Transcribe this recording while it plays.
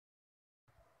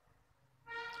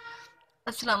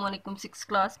Assalamu alaikum 6th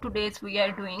class. Today we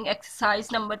are doing exercise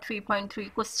number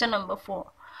 3.3 question number 4.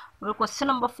 Well, question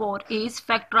number 4 is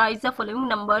factorize the following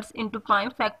numbers into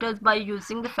prime factors by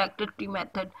using the factor tree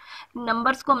method.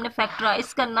 Numbers को हमने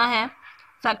factorize करना है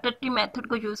factor tree method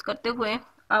को use करते हुए.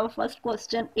 Our first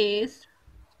question is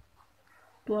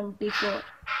 24.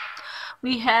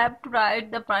 We have to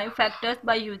write the prime factors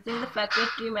by using the factor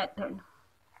tree method.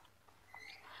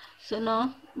 So now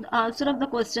the answer of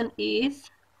the question is,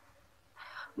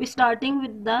 we starting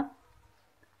with the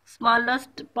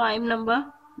smallest prime number,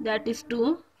 that is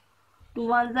 2. 2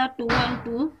 ones are 2 and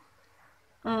 2.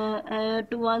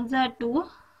 2 ones are 2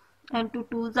 and 2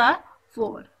 twos are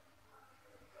 4.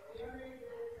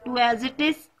 2 as it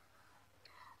is.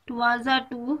 2 ones are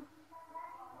 2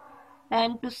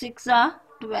 and 2 6 are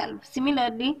 12.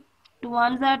 Similarly, 2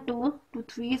 ones are 2, 2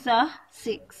 threes are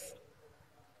 6.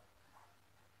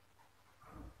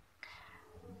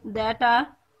 That are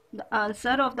the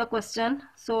answer of the question.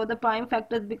 So the prime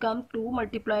factors become 2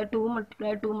 multiply 2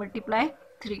 multiply 2 multiply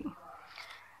 3.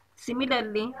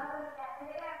 Similarly,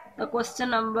 the question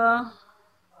number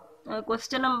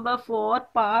 4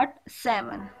 part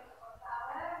 7,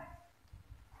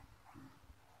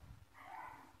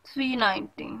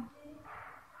 390.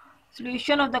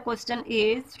 Solution of the question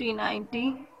is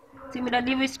 390.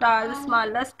 Similarly, we start the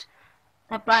smallest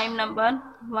prime number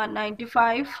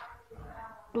 195.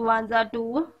 2 ones are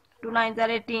 2, 2 nines are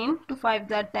 18, 2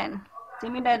 fives are 10.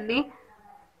 Similarly,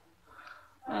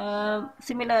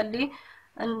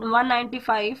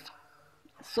 195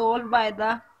 solved by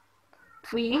the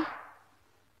 3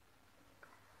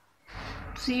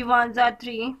 ones are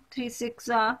 3, 3 6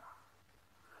 are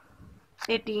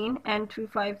 18 and 3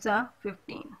 fives are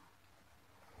 15.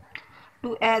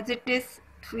 2 as it is,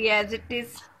 3 as it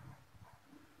is,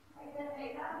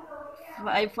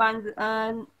 5 ones,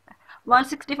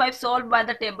 165 solved by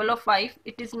the table of 5.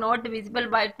 It is not divisible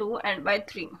by 2 and by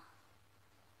 3.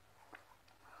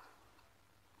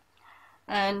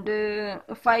 And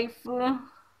 5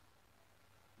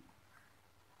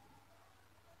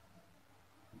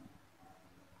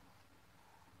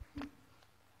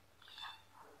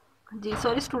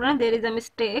 sorry student, there is a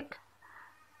mistake.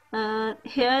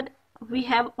 Here we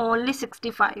have only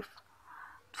 65.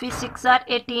 3 6 are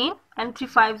 18 and 3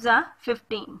 5s are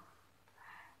 15.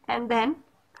 And then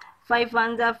 5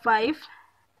 ones are 5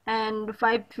 and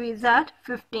 5 threes are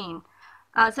 15.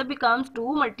 Answer becomes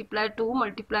 2 multiply 2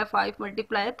 multiply 5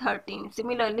 multiply 13.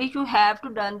 Similarly, you have to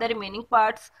done the remaining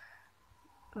parts.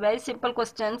 Very simple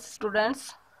questions,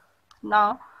 students.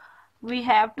 Now we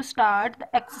have to start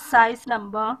the exercise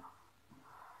number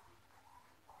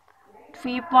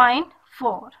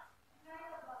 3.4.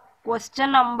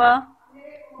 Question number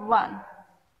 1.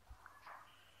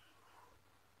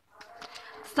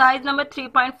 Exercise number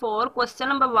 3.4. Question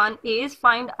number 1 is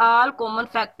find all common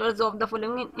factors of the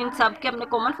following. इन सब के अपने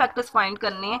common factors find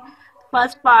करने हैं.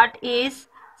 First part is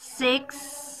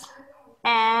 6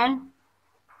 and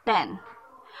 10.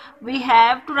 We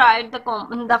have to write the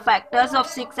factors of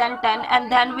 6 and 10,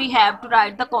 and then we have to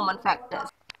write the common factors.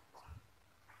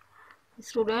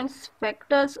 Students,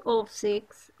 factors of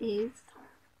 6 is,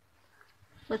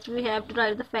 first we have to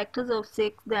write the factors of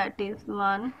 6, that is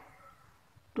 1,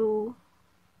 2,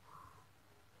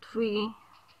 3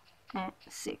 and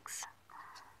 6,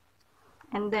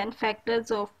 and then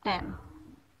factors of 10,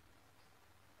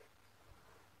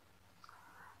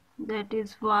 that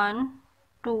is 1,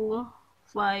 2,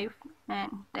 5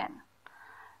 and 10.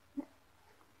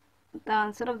 The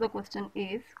answer of the question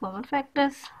is common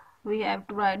factors. We have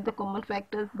to write the common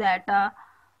factors, that are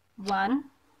 1,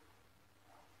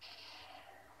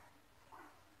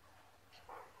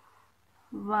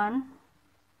 1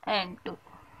 and 2.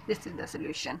 This is the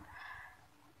solution.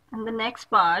 And the next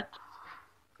part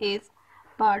is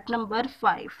part number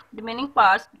 5. Remaining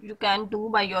parts you can do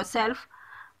by yourself.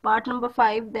 Part number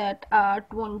 5, that are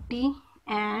 20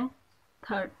 and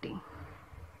 30.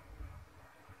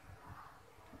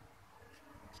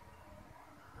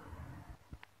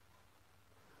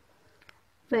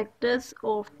 Factors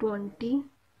of 20,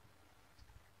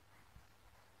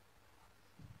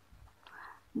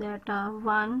 that are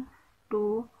 1,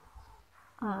 2,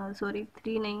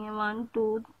 3 नहीं है, 1,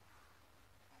 2,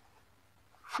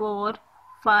 4,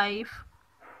 5,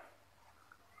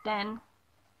 10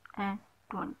 and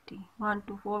 20. 1,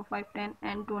 2, 4, 5, 10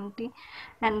 and 20.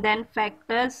 And then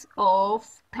factors of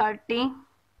 30,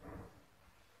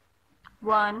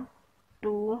 1,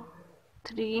 2,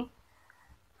 3,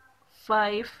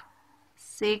 5,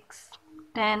 6,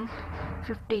 10,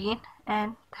 15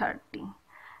 and 30.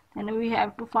 Then we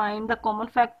have to find the common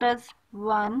factors,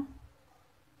 1,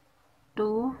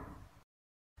 2,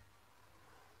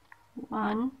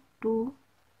 1, 2,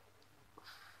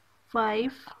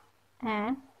 5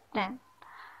 and 10.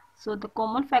 So the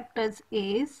common factors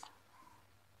is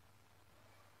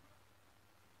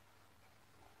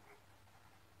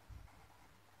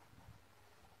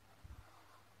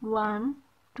 1,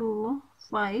 2,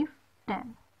 5,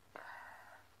 10.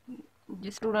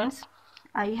 Students,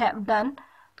 I have done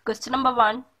question number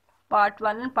 1, part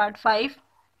 1 and part 5.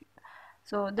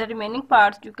 So the remaining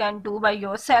parts you can do by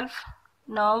yourself.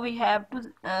 Now we have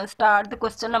to start the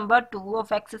question number 2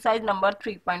 of exercise number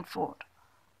 3.4.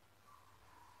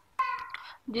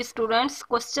 Students,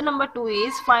 question number 2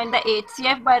 is find the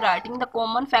HCF by writing the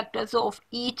common factors of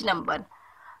each number.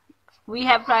 We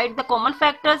have write the common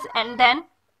factors and then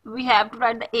we have to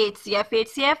write the HCF.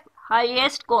 HCF,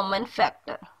 highest common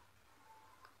factor.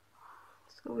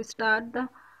 So we start the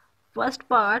first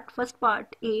part. First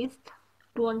part is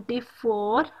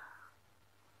 24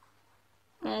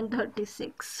 and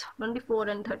 36. 24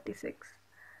 and 36.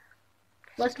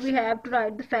 First we have to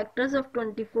write the factors of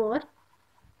 24.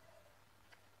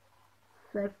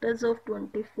 Factors of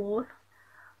 24,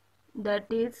 that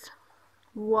is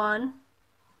 1,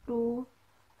 2,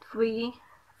 3,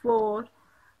 4,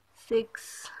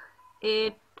 6,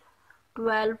 8,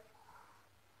 12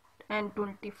 and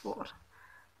 24.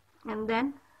 And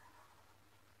then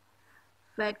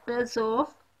factors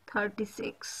of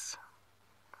 36,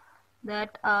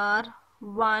 that are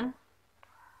 1,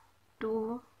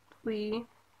 2, 3,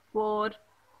 4,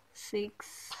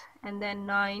 6 and then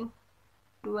 9,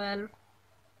 12,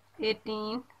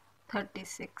 18,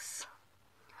 36.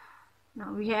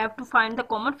 Now we have to find the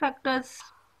common factors.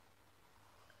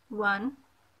 1,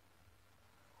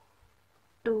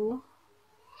 2,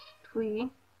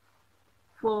 3,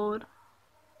 4,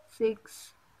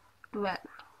 6, 12.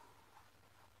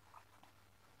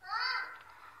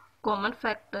 Common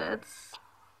factors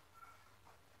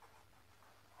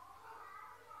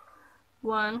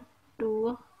 1,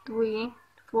 2, 3,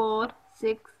 4,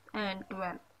 6 and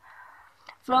 12.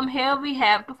 From here we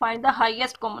have to find the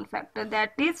highest common factor,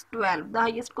 that is 12. The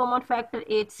highest common factor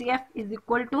HCF is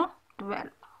equal to 12.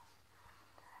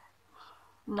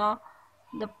 Now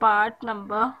the part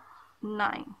number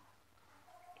 9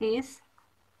 is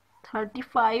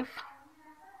 35,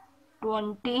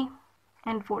 20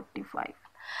 and 45.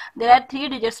 There are 3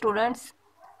 digits, students.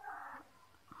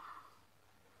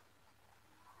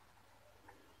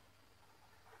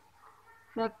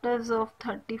 Factors of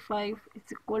 35 is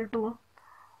equal to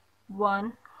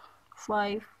 1,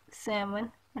 5,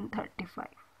 7 and 35.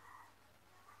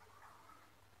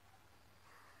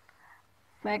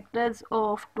 Factors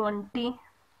of 20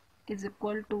 is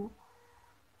equal to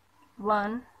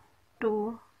 1,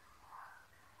 2,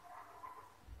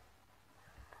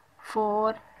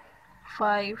 4,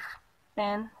 5,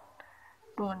 10,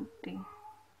 20.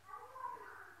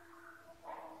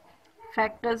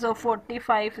 Factors of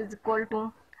 45 is equal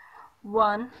to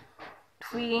 1,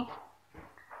 3,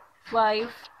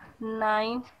 5,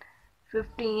 9,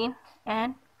 15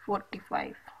 and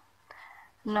 45.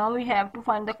 Now we have to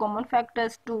find the common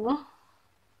factors 2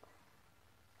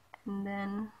 and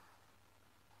then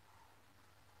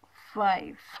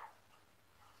 5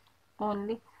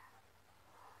 only.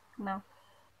 Now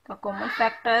the common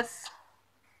factors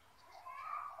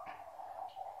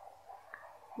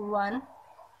 1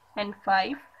 and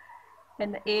 5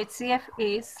 and the HCF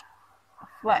is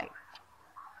 5.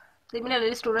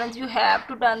 Similarly, students, you have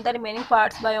to done the remaining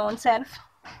parts by own self.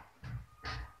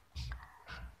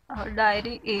 Our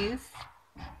diary is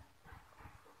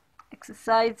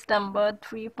exercise number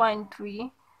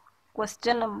 3.3,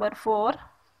 question number 4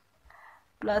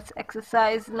 plus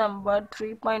exercise number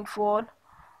 3.4,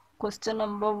 question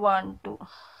number 1, 2.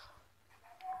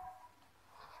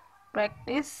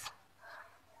 Practice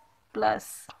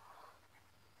plus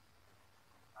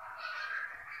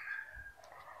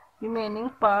remaining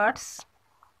parts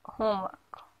homework.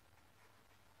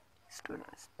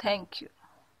 Students, thank you.